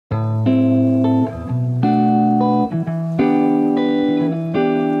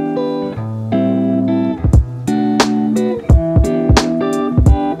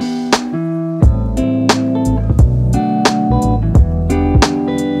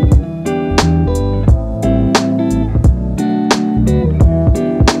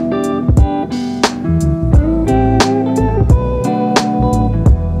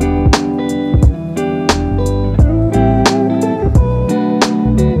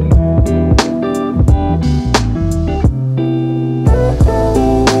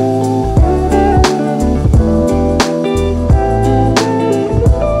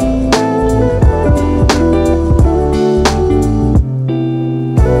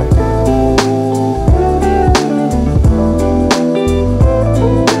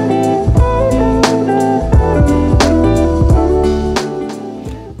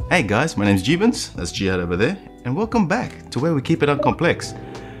Hey guys, my name's Jibans, that's Jihad over there, and welcome back to where we keep it uncomplex.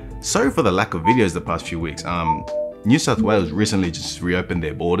 Sorry for the lack of videos the past few weeks. New South Wales recently just reopened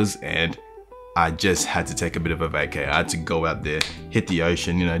their borders and I just had to take a bit of a vacay. I had to go out there, hit the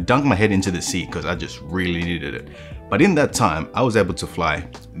ocean, dunk my head into the sea because I just really needed it. But in that time, I was able to fly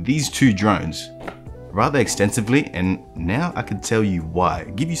these two drones rather extensively, and now I can tell you why,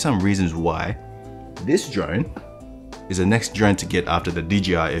 give you some reasons why this drone is the next drone to get after the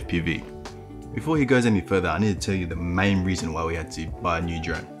DJI FPV. Before he goes any further, I need to tell you the main reason why we had to buy a new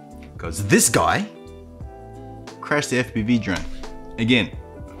drone. Because this guy crashed the FPV drone. Again,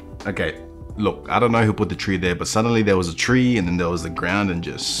 okay, look, I don't know who put the tree there, but suddenly there was a tree and then there was the ground and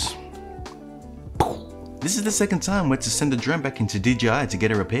just... This is the second time we had to send the drone back into DJI to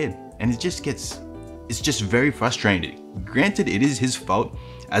get it repaired. And it's just very frustrating. Granted, it is his fault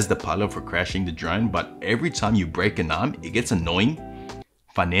as the pilot for crashing the drone, but every time you break an arm, it gets annoying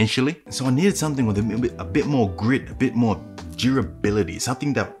financially. So I needed something with a bit more grit, a bit more durability,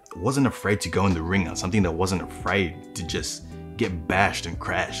 something that wasn't afraid to go in the ringer, something that wasn't afraid to just get bashed and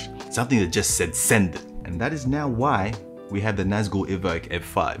crash, something that just said send it. And that is now why we have the Nazgul Evoque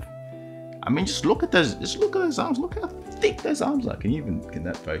F5. I mean, just look at those arms, look how thick those arms are. Can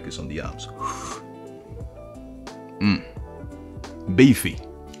that focus on the arms? Beefy.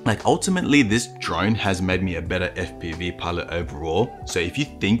 Like, ultimately this drone has made me a better FPV pilot overall. So if you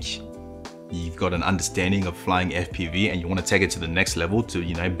think you've got an understanding of flying FPV and you want to take it to the next level to,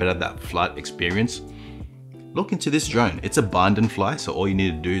 better that flight experience, look into this drone. It's a bind and fly, so all you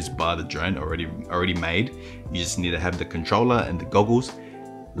need to do is buy the drone already made. You just need to have the controller and the goggles,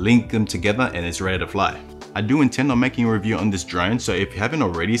 link them together, and it's ready to fly. I do intend on making a review on this drone, so if you haven't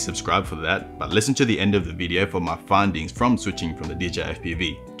already, subscribe for that, but listen to the end of the video for my findings from switching from the DJI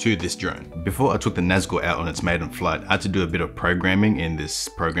FPV to this drone. Before I took the Nazgul out on its maiden flight, I had to do a bit of programming in this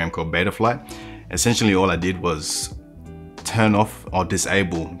program called Betaflight. Essentially all I did was turn off or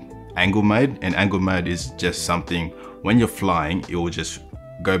disable angle mode, and angle mode is just something when you're flying, it will just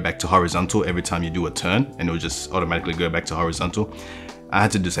go back to horizontal every time you do a turn, and it will just automatically go back to horizontal. I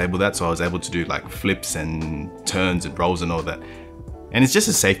had to disable that, so I was able to do like flips and turns and rolls and all that. And it's just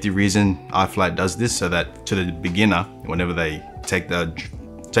a safety reason Iflight does this, so that to the beginner, whenever they take the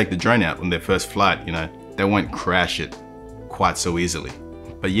drone out on their first flight, they won't crash it quite so easily.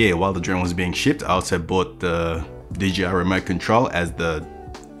 But yeah, while the drone was being shipped, I also bought the Dji Remote Control, as the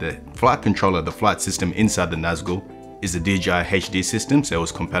flight controller, the flight system inside the Nazgul is the DJI HD system, so it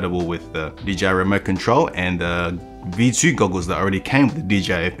was compatible with the DJI Remote Control and the V2 goggles that already came with the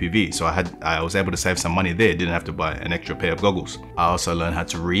DJI FPV. So I was able to save some money there, didn't have to buy an extra pair of goggles. I also learned how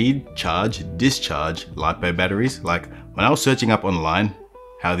to read, charge, discharge LiPo batteries. Like, when I was searching up online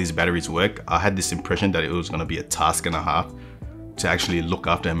how these batteries work, I had this impression that it was gonna be a task and a half to actually look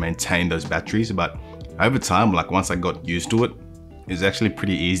after and maintain those batteries. But over time, like once I got used to it, it's actually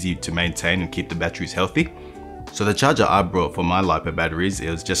pretty easy to maintain and keep the batteries healthy. So the charger I brought for my LiPo batteries, it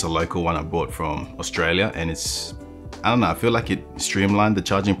was just a local one I bought from Australia, and I don't know, I feel like it streamlined the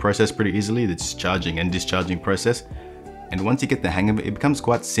charging process pretty easily, this charging and discharging process. And once you get the hang of it, it becomes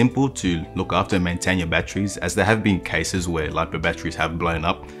quite simple to look after and maintain your batteries, as there have been cases where LiPo batteries have blown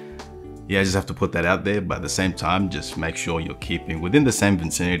up. Yeah, I just have to put that out there, but at the same time, just make sure you're keeping within the same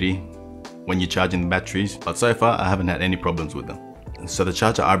vicinity when you're charging the batteries. But so far, I haven't had any problems with them. So the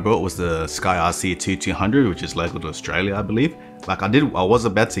charger I brought was the Sky RC2200, which is local to Australia, I believe. Like I was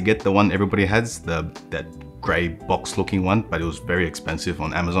about to get the one everybody has, that grey box looking one, but it was very expensive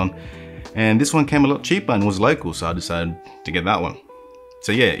on Amazon. And this one came a lot cheaper and was local, so I decided to get that one.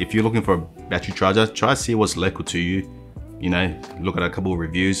 So yeah, if you're looking for a battery charger, try to see what's local to you. Look at a couple of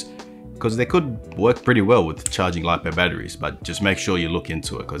reviews, because they could work pretty well with charging LiPo batteries, but just make sure you look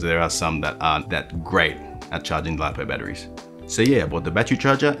into it, because there are some that aren't that great at charging LiPo batteries. So yeah, I bought the battery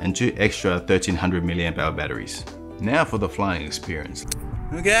charger and 2 extra 1300 mAh batteries. Now for the flying experience.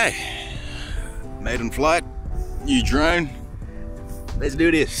 Okay, maiden flight, new drone. Let's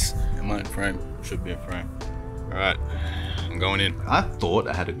do this. Am I in frame? Should be in frame. All right, I'm going in. I thought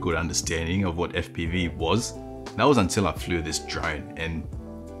I had a good understanding of what FPV was. That was until I flew this drone, and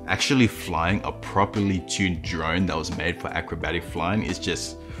actually flying a properly tuned drone that was made for acrobatic flying is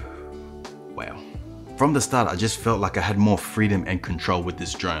just, wow. From the start, I just felt like I had more freedom and control with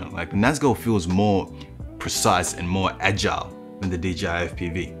this drone. Like the Nazgul feels more precise and more agile than the DJI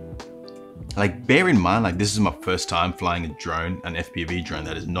FPV. Like, bear in mind, like this is my first time flying a drone, an FPV drone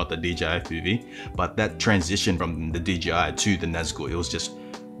that is not the DJI FPV, but that transition from the DJI to the Nazgul, it was just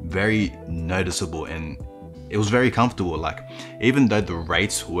very noticeable, and it was very comfortable. Like, even though the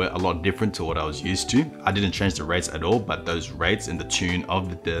rates were a lot different to what I was used to, I didn't change the rates at all, but those rates and the tune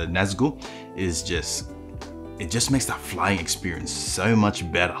of the Nazgul is just, it just makes that flying experience so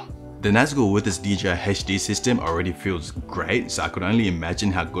much better. The Nazgul with its DJI HD system already feels great, so I could only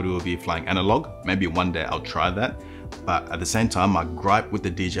imagine how good it will be flying analog. Maybe one day I'll try that, but at the same time, my gripe with the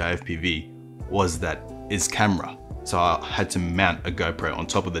DJI FPV was that its camera. So I had to mount a GoPro on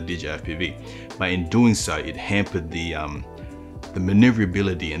top of the DJI FPV, but in doing so, it hampered the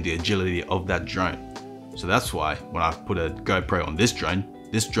maneuverability and the agility of that drone. So that's why when I put a GoPro on this drone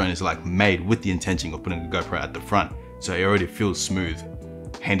is like made with the intention of putting a GoPro at the front, so it already feels smooth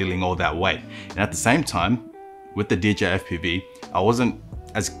handling all that weight. And at the same time, with the DJI FPV, I wasn't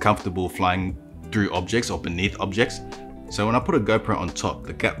as comfortable flying through objects or beneath objects. So when I put a GoPro on top,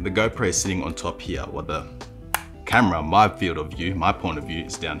 the GoPro is sitting on top here, while the camera, my field of view, my point of view,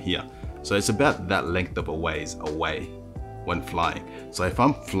 is down here. So it's about that length of a ways away when flying. So if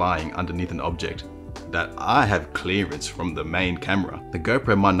I'm flying underneath an object that I have clearance from the main camera, the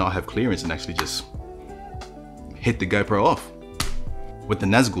GoPro might not have clearance and actually just hit the GoPro off. With the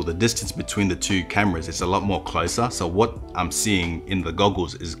Nazgul, the distance between the two cameras is a lot more closer, so what I'm seeing in the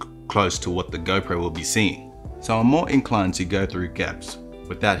goggles is close to what the GoPro will be seeing. So I'm more inclined to go through gaps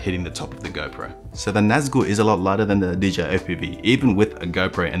without hitting the top of the GoPro. So the Nazgul is a lot lighter than the DJI FPV, even with a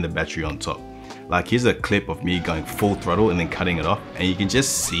GoPro and the battery on top. Like, here's a clip of me going full throttle and then cutting it off, and you can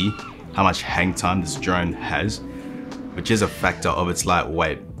just see how much hang time this drone has, which is a factor of its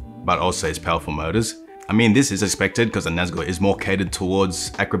lightweight, but also its powerful motors. I mean, this is expected because the Nazgul is more catered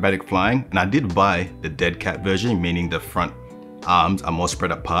towards acrobatic flying, and I did buy the dead cat version, meaning the front arms are more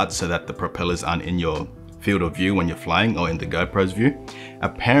spread apart so that the propellers aren't in your field of view when you're flying or in the GoPro's view.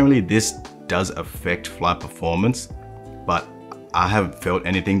 Apparently this does affect flight performance, but I haven't felt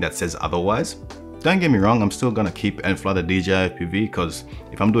anything that says otherwise. Don't get me wrong, I'm still gonna keep and fly the DJI FPV because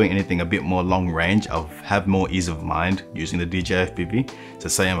if I'm doing anything a bit more long range, I'll have more ease of mind using the DJI FPV. So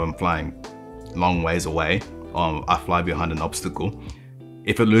say I'm flying long ways away, or I fly behind an obstacle,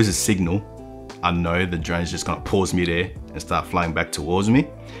 if it loses signal, I know the drone is just gonna pause me there and start flying back towards me.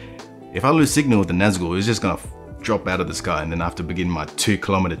 If I lose signal with the Nazgul, it's just gonna drop out of the sky and then I have to begin my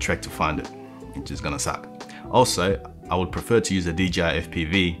 2-kilometer trek to find it, which is gonna suck. Also, I would prefer to use a DJI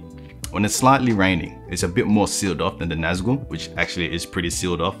FPV when it's slightly raining. It's a bit more sealed off than the Nazgul, which actually is pretty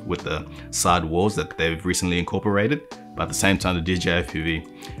sealed off with the side walls that they've recently incorporated. But at the same time, the DJI FPV,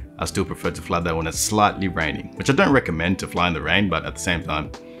 I still prefer to fly that when it's slightly raining, which I don't recommend to fly in the rain, but at the same time,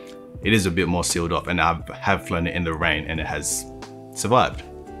 it is a bit more sealed off, and I have flown it in the rain and it has survived.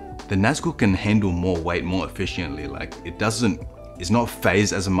 The Nazgul can handle more weight more efficiently. Like, it's not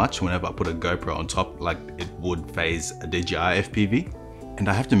phased as much whenever I put a GoPro on top like it would phase a DJI FPV. And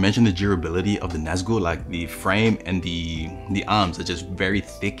I have to mention the durability of the Nazgul. Like, the frame and the arms are just very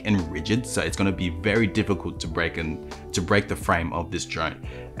thick and rigid, so it's going to be very difficult to break the frame of this drone.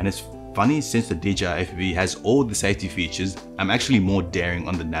 And it's funny, since the DJI FPV has all the safety features, I'm actually more daring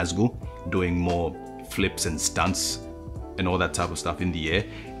on the Nazgul, doing more flips and stunts and all that type of stuff in the air,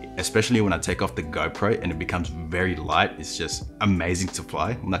 especially when I take off the GoPro and it becomes very light. It's just amazing to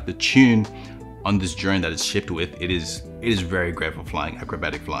fly. Like, the tune on this drone that it's shipped with, it is very great for flying,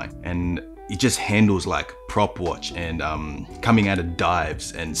 acrobatic flying, and it just handles like prop watch and coming out of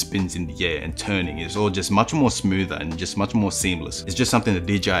dives and spins in the air and turning. It's all just much more smoother and just much more seamless. It's just something the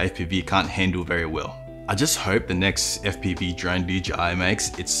DJI FPV can't handle very well. I just hope the next FPV drone DJI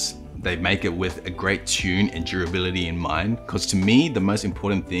makes, they make it with a great tune and durability in mind, because to me the most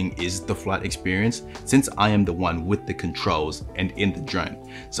important thing is the flight experience, since I am the one with the controls and in the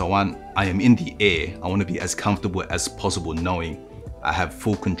drone. So when I am in the air, I want to be as comfortable as possible knowing I have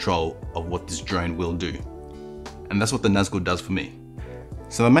full control of what this drone will do. And that's what the Nazgul does for me.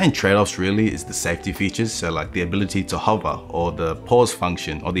 So the main trade-offs really is the safety features, so like the ability to hover or the pause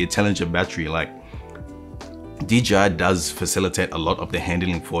function or the intelligent battery. Like, DJI does facilitate a lot of the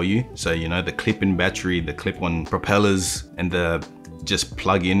handling for you. So, you know, the clip-in battery, the clip-on propellers, and the just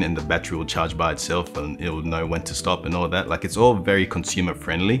plug in and the battery will charge by itself and it will know when to stop and all that. Like, it's all very consumer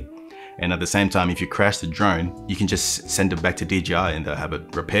friendly. And at the same time, if you crash the drone, you can just send it back to DJI and they'll have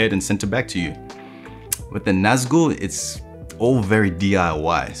it repaired and sent it back to you. With the Nazgul, it's all very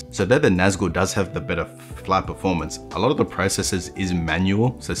DIY. So though the Nazgul does have the better flight performance, a lot of the processes is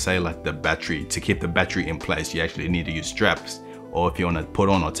manual. So say like the battery, to keep the battery in place, you actually need to use straps. Or if you want to put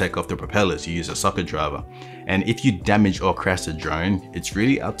on or take off the propellers, you use a socket driver. And if you damage or crash the drone, it's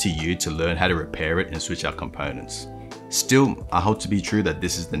really up to you to learn how to repair it and switch out components. Still, I hope to be true that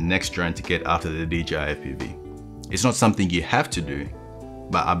this is the next drone to get after the DJI FPV. It's not something you have to do,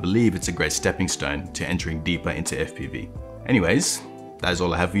 but I believe it's a great stepping stone to entering deeper into FPV. Anyways, that is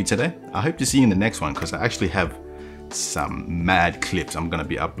all I have for you today. I hope to see you in the next one because I actually have some mad clips I'm gonna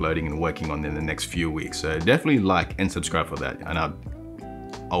be uploading and working on in the next few weeks. So definitely like and subscribe for that, and I'd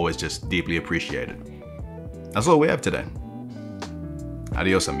always just deeply appreciate it. That's all we have today.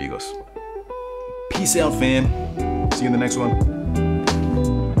 Adios amigos. Peace out, fam. See you in the next one.